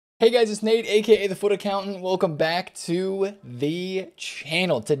Hey guys, it's Nate, aka TheFutAccountant. Welcome back to the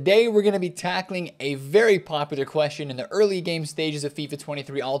channel. Today we're going to be tackling a very popular question in the early game stages of FIFA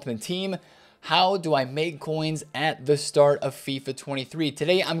 23 Ultimate Team. How do I make coins at the start of FIFA 23?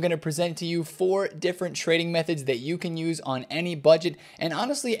 Today I'm going to present to you 4 different trading methods that you can use on any budget and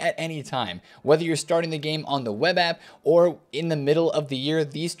honestly at any time. Whether you're starting the game on the web app or in the middle of the year,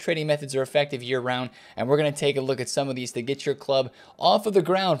 these trading methods are effective year round, and we're going to take a look at some of these to get your club off of the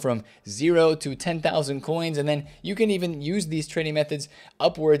ground from 0 to 10,000 coins, and then you can even use these trading methods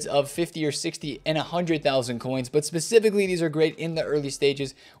upwards of 50 or 60 and 100,000 coins, but specifically these are great in the early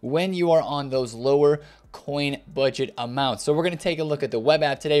stages when you are on those lower coin budget amounts. So we're going to take a look at the web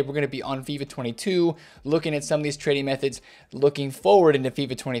app today. We're going to be on FIFA 22, looking at some of these trading methods, looking forward into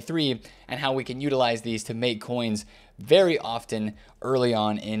FIFA 23, and how we can utilize these to make coins very often early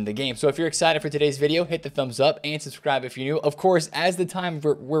on in the game. So if you're excited for today's video, hit the thumbs up and subscribe if you're new. Of course, as the time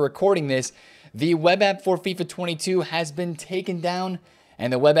we're recording this, the web app for FIFA 22 has been taken down,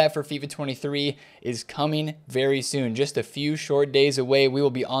 and the web app for FIFA 23 is coming very soon. Just a few short days away, we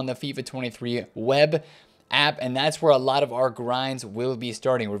will be on the FIFA 23 web app, and that's where a lot of our grinds will be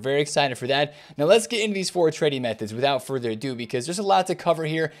starting. We're very excited for that. Now let's get into these 4 trading methods without further ado, because there's a lot to cover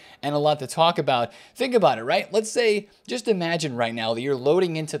here and a lot to talk about. Think about it, right? Let's say, just imagine right now that you're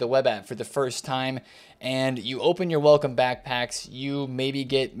loading into the web app for the first time and you open your welcome backpacks. You maybe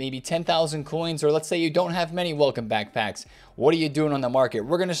get 10,000 coins, or let's say you don't have many welcome backpacks. What are you doing on the market?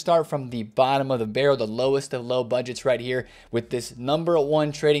 We're going to start from the bottom of the barrel, the lowest of low budgets right here with this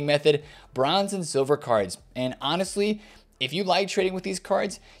 #1 trading method, bronze and silver cards. And honestly, if you like trading with these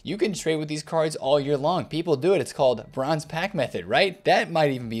cards, you can trade with these cards all year long. People do it. It's called bronze pack method, right? That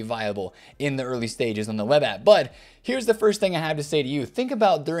might even be viable in the early stages on the web app. But here's the first thing I have to say to you. Think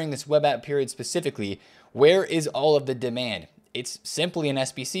about during this web app period specifically, where is all of the demand? It's simply in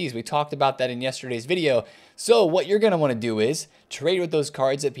SBCs. We talked about that in yesterday's video. So what you're going to want to do is trade with those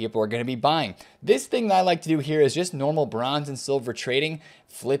cards that people are going to be buying. This thing that I like to do here is just normal bronze and silver trading.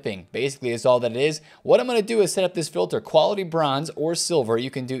 Flipping basically is all that it is. What I'm going to do is set up this filter, quality bronze or silver. You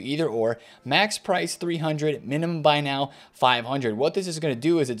can do either or. Max price 300, minimum buy now 500. What this is going to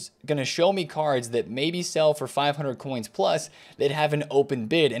do is it's going to show me cards that maybe sell for 500 coins plus that have an open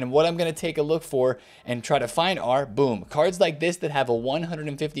bid. And what I'm going to take a look for and try to find are, boom, cards like this that have a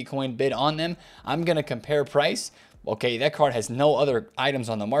 150 coin bid on them. I'm going to compare price. Okay, that card has no other items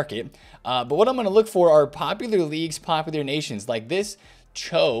on the market. But what I'm going to look for are popular leagues, popular nations. Like this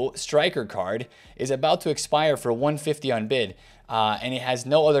Cho striker card is about to expire for 150 on bid. And it has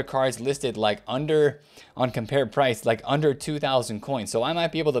no other cards listed like under on compared price, like under 2,000 coins. So I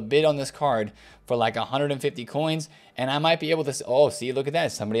might be able to bid on this card for like 150 coins, and I might be able to, oh, see, look at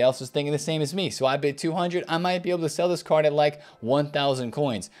that. Somebody else was thinking the same as me. So I bid 200. I might be able to sell this card at like 1,000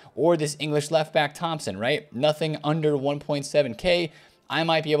 coins. Or this English left back Thompson, right? Nothing under 1.7K. I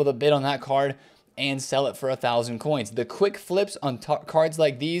might be able to bid on that card and sell it for 1,000 coins. The quick flips on cards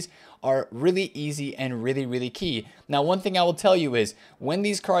like these are really easy and really key. Now, one thing I will tell you is when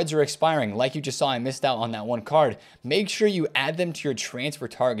these cards are expiring, like you just saw, I missed out on that one card, make sure you add them to your transfer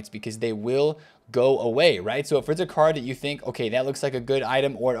targets because they will go away, right? So if it's a card that you think, okay, that looks like a good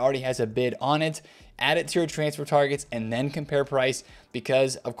item or it already has a bid on it, add it to your transfer targets and then compare price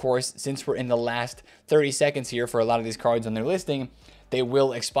because, of course, since we're in the last 30 seconds here for a lot of these cards on their listing, they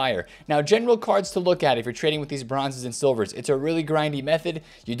will expire. Now, general cards to look at if you're trading with these bronzes and silvers. It's a really grindy method.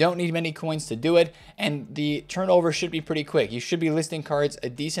 You don't need many coins to do it, and the turnover should be pretty quick. You should be listing cards a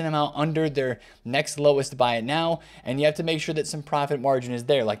decent amount under their next lowest buy it now, and you have to make sure that some profit margin is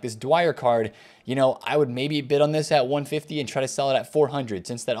there. Like this Dwyer card, you know, I would maybe bid on this at 150 and try to sell it at 400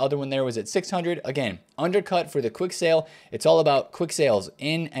 since that other one there was at 600. Again, undercut for the quick sale. It's all about quick sales,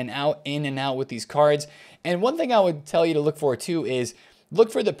 in and out with these cards. And one thing I would tell you to look for too is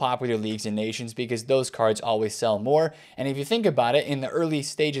look for the popular leagues and nations because those cards always sell more. And if you think about it, in the early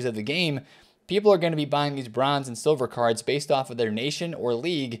stages of the game, people are going to be buying these bronze and silver cards based off of their nation or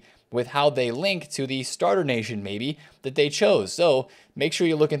league with how they link to the starter nation maybe that they chose. So make sure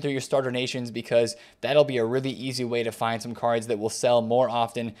you're looking through your starter nations because that'll be a really easy way to find some cards that will sell more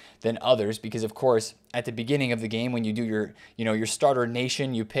often than others. Because of course, at the beginning of the game, when you do your starter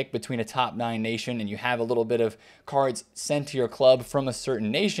nation, you pick between a top 9 nation and you have a little bit of cards sent to your club from a certain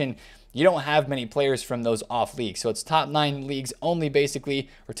nation. You don't have many players from those off leagues. So it's top 9 leagues only basically,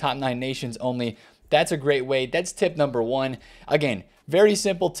 or top 9 nations only. That's a great way. That's tip #1. Again, Very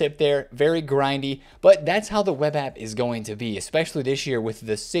simple tip there, very grindy, but that's how the web app is going to be, especially this year with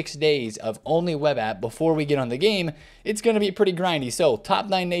the 6 days of only web app before we get on the game. It's going to be pretty grindy. So top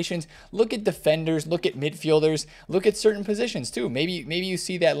 9 nations, look at defenders, look at midfielders, look at certain positions too. Maybe you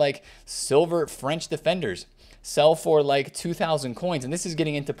see that like silver French defenders sell for like 2,000 coins. And this is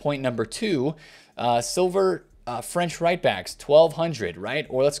getting into point number 2, silver French right backs, 1,200, right?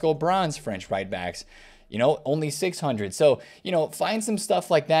 Or let's go bronze French right backs, you know, only 600. So, you know, find some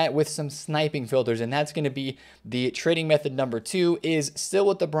stuff like that with some sniping filters. And that's going to be the trading method number 2. Is still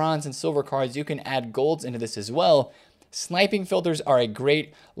with the bronze and silver cards. You can add golds into this as well. Sniping filters are a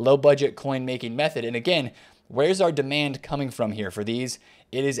great low budget coin making method. And again, where's our demand coming from here for these?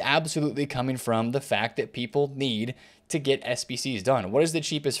 It is absolutely coming from the fact that people need to get SBCs done. What is the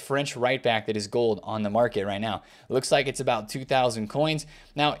cheapest French right back that is gold on the market right now? It looks like it's about 2,000 coins.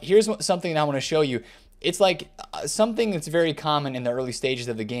 Now, here's something I want to show you. It's like something that's very common in the early stages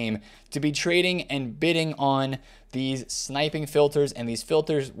of the game to be trading and bidding on these sniping filters and these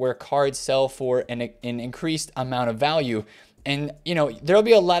filters where cards sell for an increased amount of value. And, you know, there'll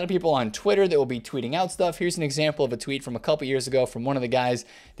be a lot of people on Twitter that will be tweeting out stuff. Here's an example of a tweet from a couple years ago from one of the guys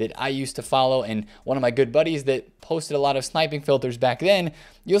that I used to follow and one of my good buddies that posted a lot of sniping filters back then.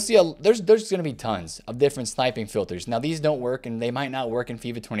 You'll see there's going to be tons of different sniping filters. Now, these don't work and they might not work in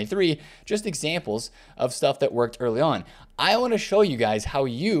FIFA 23, just examples of stuff that worked early on. I want to show you guys how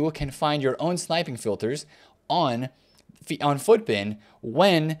you can find your own sniping filters on Futbin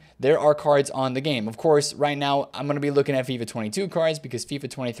when there are cards on the game. Of course, right now I'm going to be looking at FIFA 22 cards because FIFA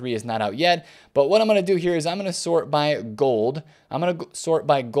 23 is not out yet. But what I'm going to do here is I'm going to sort by gold. I'm going to sort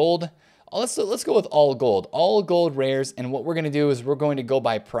by gold. Let's go with all gold rares. And what we're going to do is we're going to go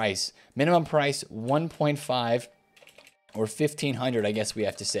by price. Minimum price 1.5 or 1,500, I guess we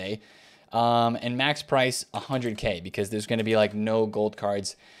have to say. And max price 100K because there's going to be like no gold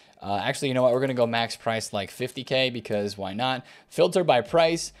cards. Actually, you know what? We're going to go max price like 50K because why not? Filter by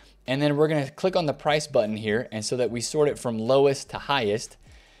price. And then we're going to click on the price button here. And so that we sort it from lowest to highest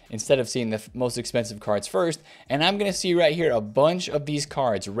instead of seeing the most expensive cards first. And I'm going to see right here a bunch of these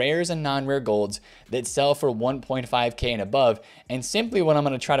cards, rares and non-rare golds that sell for 1.5K and above. And simply what I'm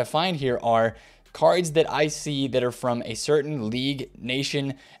going to try to find here are cards that I see that are from a certain league,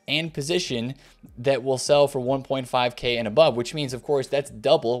 nation, and position that will sell for 1.5K and above, which means, of course, that's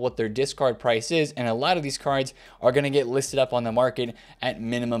double what their discard price is. And a lot of these cards are going to get listed up on the market at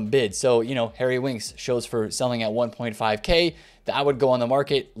minimum bid. So, you know, Harry Winks shows for selling at 1.5K. I would go on the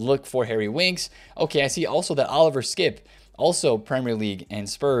market, look for Harry Winks. Okay, I see also that Oliver Skip, also Premier League and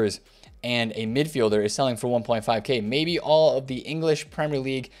Spurs, and a midfielder is selling for 1.5K. Maybe all of the English Premier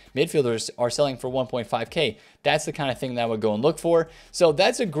League midfielders are selling for 1.5K. That's the kind of thing that I would go and look for. So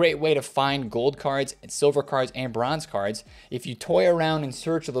that's a great way to find gold cards, silver cards, and bronze cards. If you toy around and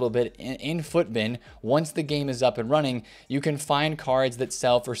search a little bit in Futbin, once the game is up and running, you can find cards that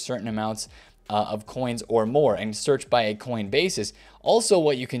sell for certain amounts of coins or more and search by a coin basis. Also,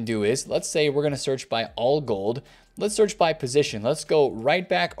 what you can do is, let's say we're going to search by all gold. Let's search by position. Let's go right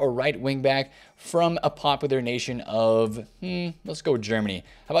back or right wing back from a popular nation of, let's go Germany.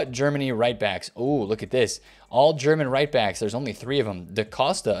 How about Germany right backs? Oh, look at this. All German right backs. There's only 3 of them. Da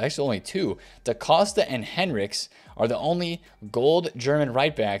Costa, actually only 2. Da Costa and Henrichs are the only gold German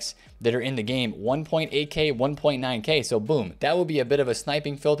right backs that are in the game. 1.8K, 1.9K. So boom, that would be a bit of a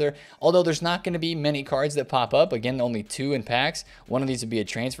sniping filter. Although there's not going to be many cards that pop up. Again, only 2 in packs. One of these would be a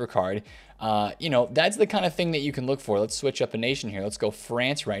transfer card. You know, that's the kind of thing that you can look for. Let's switch up a nation here. Let's go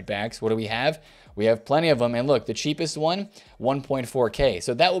France right backs. What do we have? We have plenty of them. And look, the cheapest one, 1.4K.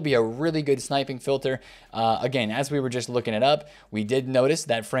 So that will be a really good sniping filter. Again, as we were just looking it up, we did notice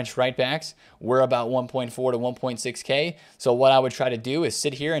that French right backs were about 1.4 to 1.6K. So what I would try to do is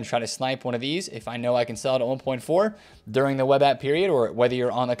sit here and try to snipe one of these. If I know I can sell it at 1.4 during the web app period, or whether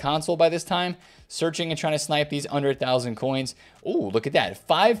you're on the console by this time, searching and trying to snipe these under 1,000 coins. Oh, look at that,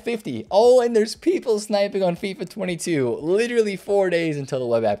 550. Oh, and there's people sniping on FIFA 22. Literally 4 days until the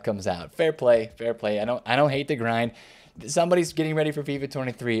web app comes out. Fair play, fair play. I don't hate the grind. Somebody's getting ready for FIFA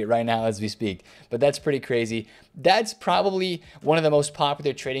 23 right now as we speak, but that's pretty crazy. That's probably one of the most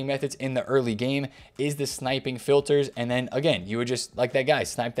popular trading methods in the early game is the sniping filters. And then again, you would just, like that guy,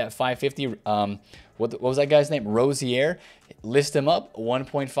 snipe that 550. What was that guy's name? Rosier. List him up,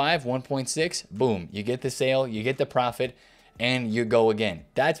 1.5, 1.6, boom. You get the sale, you get the profit, and you go again.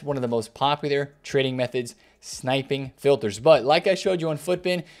 That's one of the most popular trading methods, sniping filters. But like I showed you on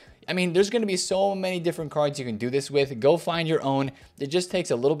Futbin, I mean, there's going to be so many different cards you can do this with. Go find your own. It just takes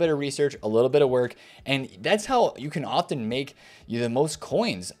a little bit of research, a little bit of work, and that's how you can often make you the most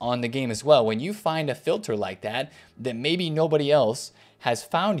coins on the game as well. When you find a filter like that maybe nobody else has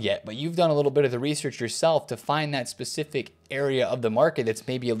found yet, but you've done a little bit of the research yourself to find that specific area of the market that's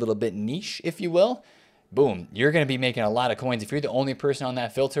maybe a little bit niche, if you will, boom, you're going to be making a lot of coins. If you're the only person on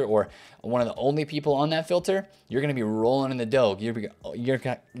that filter or one of the only people on that filter, you're going to be rolling in the dough. You're going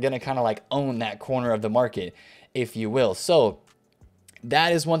to kind of like own that corner of the market, if you will. So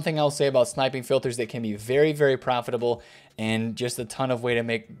that is one thing I'll say about sniping filters that can be very, very profitable and just a ton of way to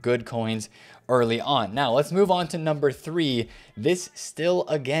make good coins early on. Now let's move on to number 3. This still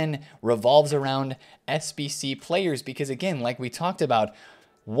again revolves around SBC players because again, like we talked about,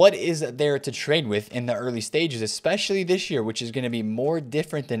 what is there to trade with in the early stages, especially this year, which is going to be more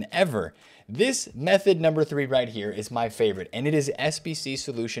different than ever. This method number 3 right here is my favorite, and it is SBC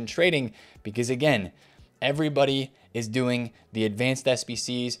solution trading because again, everybody is doing the advanced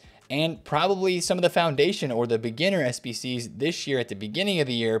SBCs and probably some of the foundation or the beginner SBCs this year at the beginning of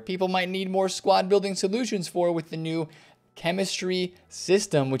the year. People might need more squad building solutions for with the new chemistry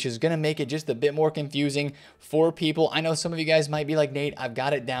system, which is going to make it just a bit more confusing for people. I know some of you guys might be like, Nate, I've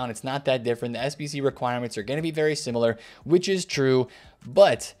got it down. It's not that different. The SBC requirements are going to be very similar, which is true.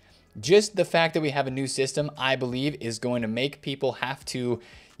 But just the fact that we have a new system, I believe, is going to make people have to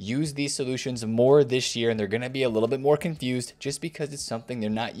use these solutions more this year, and they're going to be a little bit more confused just because it's something they're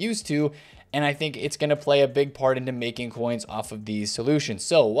not used to. And I think it's going to play a big part into making coins off of these solutions.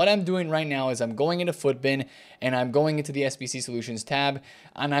 So what I'm doing right now is I'm going into Footbin and I'm going into the SBC Solutions tab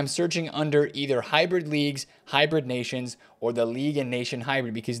and I'm searching under either hybrid leagues, hybrid nations, or the league and nation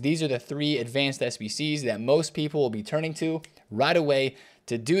hybrid, because these are the 3 advanced SBCs that most people will be turning to right away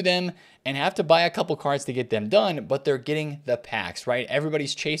to do them and have to buy a couple cards to get them done, but they're getting the packs, right?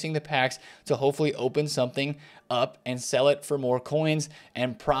 Everybody's chasing the packs to hopefully open something up and sell it for more coins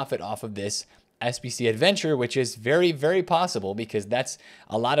and profit off of this SBC adventure, which is very, very possible because that's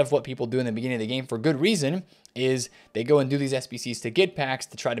a lot of what people do in the beginning of the game for good reason, is they go and do these SBCs to get packs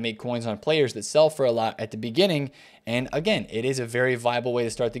to try to make coins on players that sell for a lot at the beginning. And again, it is a very viable way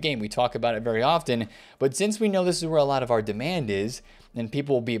to start the game. We talk about it very often, but since we know this is where a lot of our demand is, and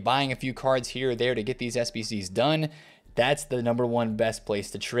people will be buying a few cards here or there to get these SBCs done, that's the #1 best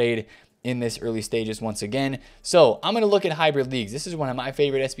place to trade in this early stages once again. So I'm going to look at hybrid leagues. This is one of my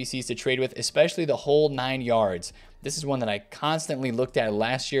favorite SBCs to trade with, especially the whole 9 yards. This is one that I constantly looked at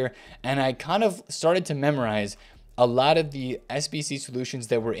last year, and I kind of started to memorize a lot of the SBC solutions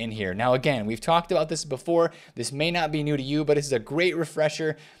that were in here. Now, again, we've talked about this before. This may not be new to you, but this is a great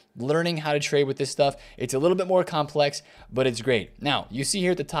refresher. Learning how to trade with this stuff. It's a little bit more complex, but it's great. Now, you see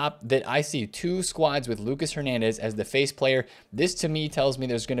here at the top that I see 2 squads with Lucas Hernandez as the face player. This to me tells me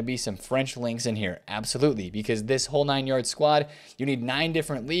there's going to be some French links in here. Absolutely, because this whole 9-yard squad, you need 9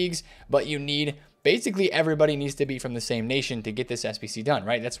 different leagues, but you need basically everybody needs to be from the same nation to get this SBC done,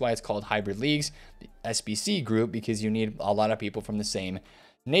 right? That's why it's called hybrid leagues, the SBC group, because you need a lot of people from the same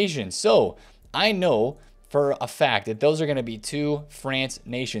nation. So I know for a fact that those are going to be 2 France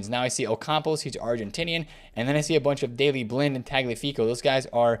nations. Now I see Ocampos, he's Argentinian, and then I see a bunch of Daily Blind and Tagliafico. Those guys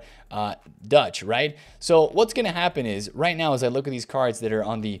are Dutch, right? So what's going to happen is right now as I look at these cards that are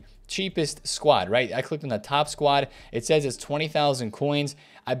on the cheapest squad, right? I clicked on the top squad. It says it's 20,000 coins.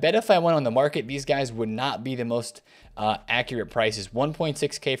 I bet if I went on the market, these guys would not be the most accurate prices.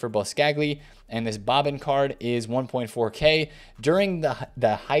 1.6K for Boscagli, and this Bobbin card is 1.4K. During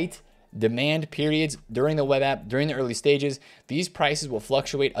the height demand periods during the web app, during the early stages, these prices will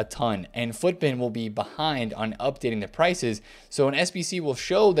fluctuate a ton, and Footbin will be behind on updating the prices. So an SBC will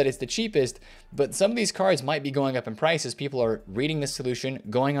show that it's the cheapest, but some of these cards might be going up in price as people are reading the solution,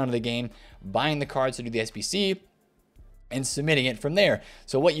 going onto the game, buying the cards to do the SBC, and submitting it from there.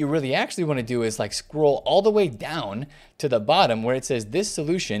 So what you really actually want to do is like scroll all the way down to the bottom where it says this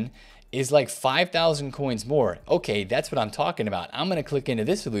solution is like 5,000 coins more. Okay, that's what I'm talking about. I'm going to click into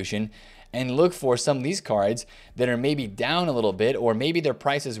this solution and look for some of these cards that are maybe down a little bit, or maybe their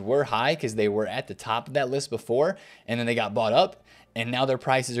prices were high because they were at the top of that list before and then they got bought up, and now their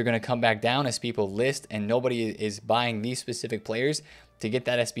prices are going to come back down as people list and nobody is buying these specific players to get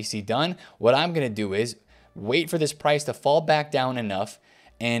that SBC done. What I'm going to do is wait for this price to fall back down enough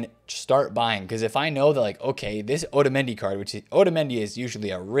and start buying. Because if I know that, like, okay, this Otamendi card, which is, Otamendi is usually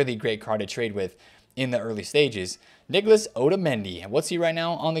a really great card to trade with in the early stages. Nicholas Otamendi, what's he right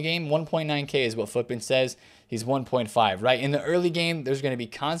now on the game? 1.9K is what Footbin says. He's 1.5, right? In the early game, there's going to be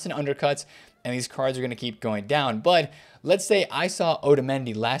constant undercuts, and these cards are going to keep going down. But let's say I saw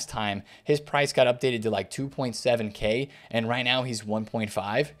Otamendi last time. His price got updated to like 2.7K, and right now he's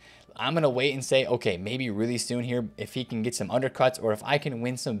 1.5. I'm going to wait and say, okay, maybe really soon here, if he can get some undercuts or if I can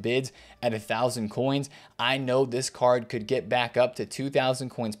win some bids at 1,000 coins, I know this card could get back up to 2,000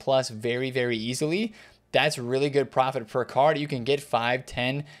 coins plus very, very easily. that's really good profit per card. You can get 5,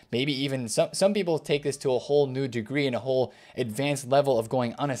 10, maybe even some people take this to a whole new degree and a whole advanced level of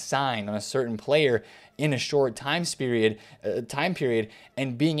going unassigned on a certain player in a short time period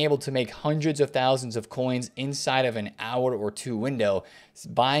and being able to make hundreds of thousands of coins inside of an hour or two window,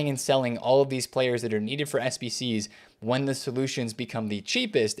 buying and selling all of these players that are needed for SBCs. When the solutions become the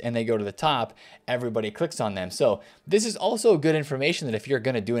cheapest and they go to the top, everybody clicks on them. So this is also good information that if you're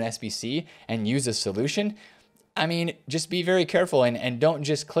going to do an SBC and use a solution, I mean, just be very careful and don't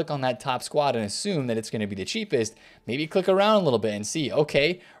just click on that top squad and assume that it's going to be the cheapest. Maybe click around a little bit and see,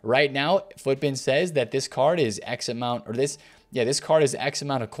 okay, right now Footbin says that this card is X amount, or this card is X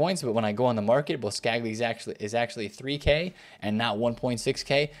amount of coins, but when I go on the market, well, Skagly is actually 3K and not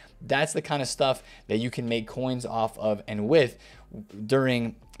 1.6K. That's the kind of stuff that you can make coins off of and with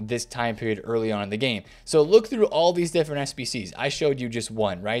during this time period early on in the game. So look through all these different SBCs. I showed you just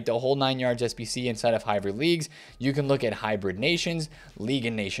one, right? The whole 9 yards SBC inside of hybrid leagues. You can look at hybrid nations, league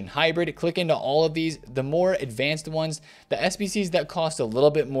and nation hybrid. Click into all of these. The more advanced ones, the SBCs that cost a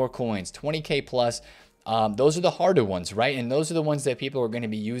little bit more coins, 20K plus, those are the harder ones, right? And those are the ones that people are going to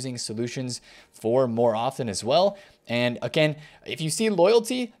be using solutions for more often as well. And again, if you see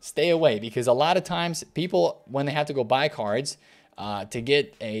loyalty, stay away, because a lot of times people, when they have to go buy cards to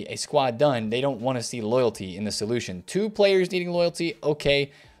get a squad done, they don't want to see loyalty in the solution. 2 players needing loyalty,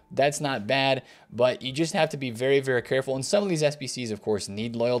 okay, that's not bad, but you just have to be very, very careful. And some of these SBCs, of course,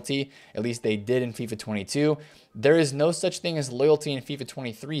 need loyalty. At least they did in FIFA 22. There is no such thing as loyalty in FIFA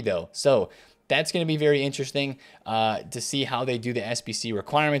 23, though. So that's going to be very interesting to see how they do the SBC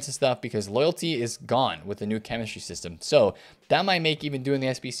requirements and stuff, because loyalty is gone with the new chemistry system. So that might make even doing the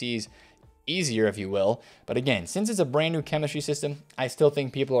SBCs easier, if you will. But again, since it's a brand new chemistry system, I still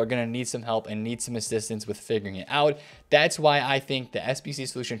think people are going to need some help and need some assistance with figuring it out. That's why I think the SBC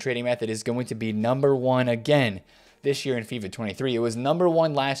solution trading method is going to be #1 again this year in FIFA 23. It was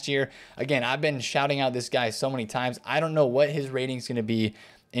 #1 last year. Again, I've been shouting out this guy so many times. I don't know what his rating is going to be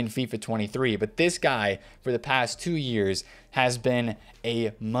in FIFA 23, but this guy for the past 2 years has been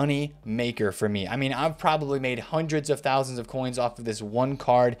a money maker for me. I mean, I've probably made hundreds of thousands of coins off of this one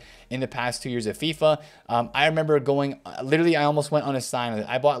card in the past 2 years of FIFA. I remember going, literally, I almost went unassigned.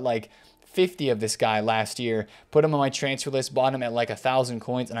 I bought like 50 of this guy last year, put him on my transfer list, bought him at like 1,000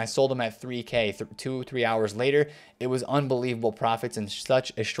 coins, and I sold him at 3K 2-3 hours later. It was unbelievable profits in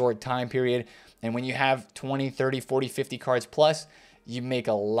such a short time period. And when you have 20, 30, 40, 50 cards plus, you make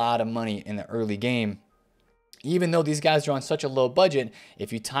a lot of money in the early game. Even though these guys are on such a low budget,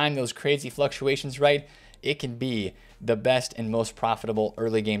 if you time those crazy fluctuations right, it can be the best and most profitable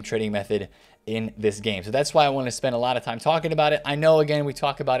early game trading method in this game. So that's why I want to spend a lot of time talking about it. I know, again, we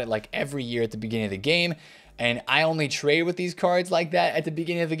talk about it like every year at the beginning of the game, and I only trade with these cards like that at the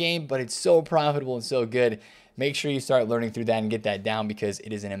beginning of the game, but it's so profitable and so good. Make sure you start learning through that and get that down, because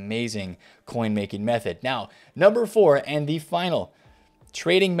it is an amazing coin making method. Now, #4 and the final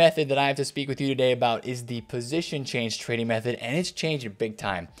trading method that I have to speak with you today about is the position change trading method, and it's changing big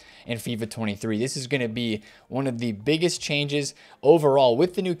time in FIFA 23. This is going to be one of the biggest changes overall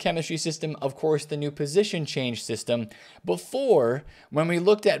with the new chemistry system, of course, the new position change system. Before, when we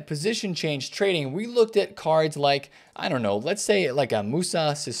looked at position change trading, we looked at cards like, I don't know, let's say like a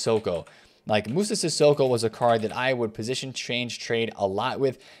Musa Sissoko. Like Musa Sissoko was a card that I would position change trade a lot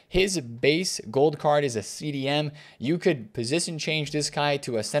with. His base gold card is a CDM. You could position change this guy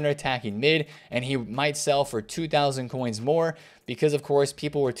to a center attacking mid, and he might sell for 2,000 coins more, because of course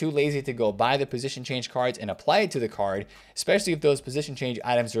people were too lazy to go buy the position change cards and apply it to the card, especially if those position change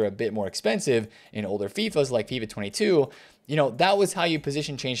items are a bit more expensive in older FIFAs like FIFA 22. You know, that was how you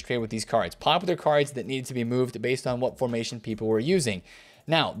position change trade with these cards. Popular cards that needed to be moved based on what formation people were using.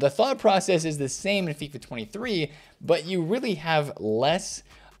 Now, the thought process is the same in FIFA 23, but you really have less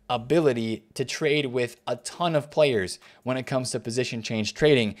ability to trade with a ton of players when it comes to position change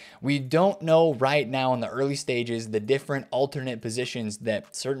trading. We don't know right now in the early stages the different alternate positions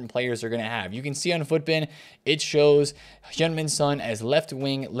that certain players are going to have. You can see on Footbin, it shows Heung-min Son as left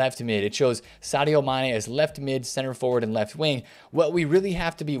wing, left mid. It shows Sadio Mane as left mid, center forward, and left wing. What we really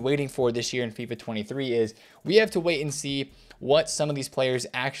have to be waiting for this year in FIFA 23 is we have to wait and see what some of these players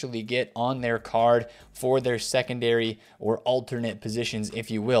actually get on their card for their secondary or alternate positions, if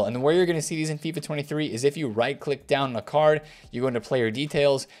you will. And where you're going to see these in FIFA 23 is if you right click down on a card, you go into player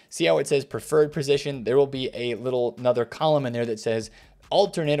details, see how it says preferred position. There will be another column in there that says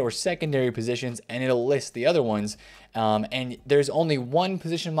alternate or secondary positions, and it'll list the other ones. And there's only one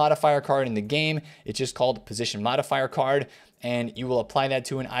position modifier card in the game. It's just called position modifier card, and you will apply that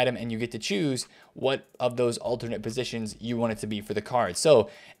to an item and you get to choose what of those alternate positions you want it to be for the card. So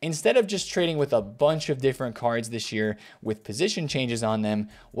instead of just trading with a bunch of different cards this year with position changes on them,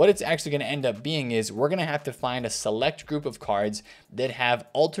 what it's actually going to end up being is we're going to have to find a select group of cards that have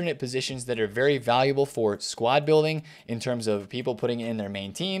alternate positions that are very valuable for squad building in terms of people putting it in their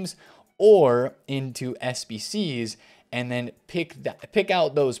main teams or into SBCs, and then pick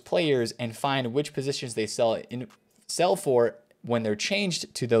out those players and find which positions they sell for when they're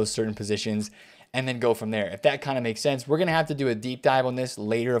changed to those certain positions, and then go from there. If that kind of makes sense. We're going to have to do a deep dive on this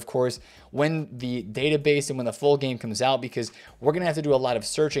later, of course, when the database and when the full game comes out, because we're going to have to do a lot of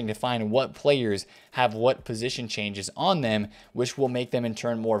searching to find what players have what position changes on them, which will make them in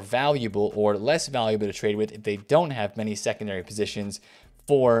turn more valuable or less valuable to trade with if they don't have many secondary positions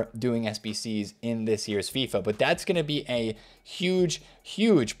for doing SBCs in this year's FIFA. But that's going to be a huge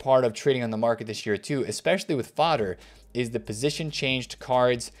part of trading on the market this year too, especially with fodder, is the position changed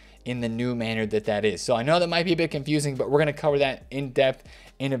cards in the new manner that is. So I know that might be a bit confusing, but we're going to cover that in depth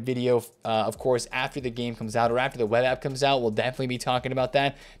in a video, of course, after the game comes out or after the web app comes out. We'll definitely be talking about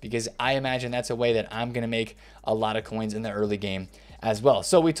that, because I imagine that's a way that I'm going to make a lot of coins in the early game as well.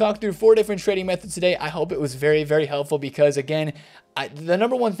 So we talked through 4 different trading methods today. I hope it was very helpful, because again, the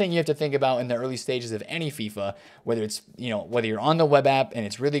number one thing you have to think about in the early stages of any FIFA, whether it's, whether you're on the web app and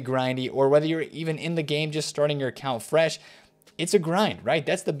it's really grindy, or whether you're even in the game just starting your account fresh, it's a grind, right?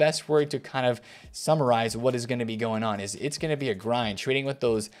 That's the best word to kind of summarize what is going to be going on. Is it's going to be a grind. Trading with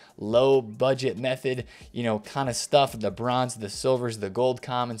those low budget method, kind of stuff, the bronze, the silvers, the gold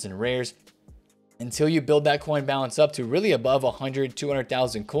commons and rares, until you build that coin balance up to really above 100,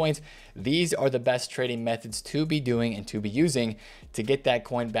 200,000 coins. These are the best trading methods to be doing and to be using to get that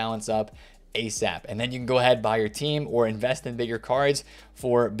coin balance up ASAP. And then you can go ahead, buy your team, or invest in bigger cards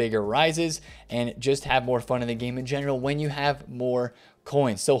for bigger rises, and just have more fun in the game in general when you have more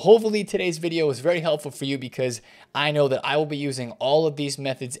coins. So hopefully today's video was very helpful for you, because I know that I will be using all of these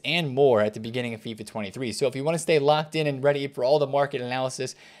methods and more at the beginning of FIFA 23. So if you want to stay locked in and ready for all the market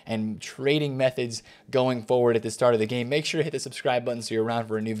analysis and trading methods going forward at the start of the game, make sure to hit the subscribe button so you're around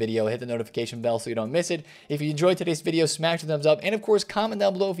for a new video. Hit the notification bell so you don't miss it. If you enjoyed today's video, smash the thumbs up, and of course comment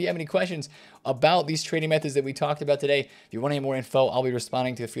down below if you have any questions about these trading methods that we talked about today. If you want any more info, I'll be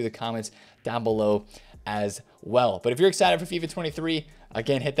responding to a few of the comments down below as well. But if you're excited for FIFA 23,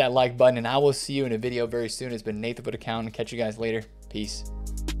 again, hit that like button, and I will see you in a video very soon. It's been TheFutAccountant. Catch you guys later. Peace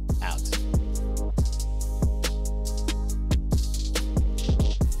out.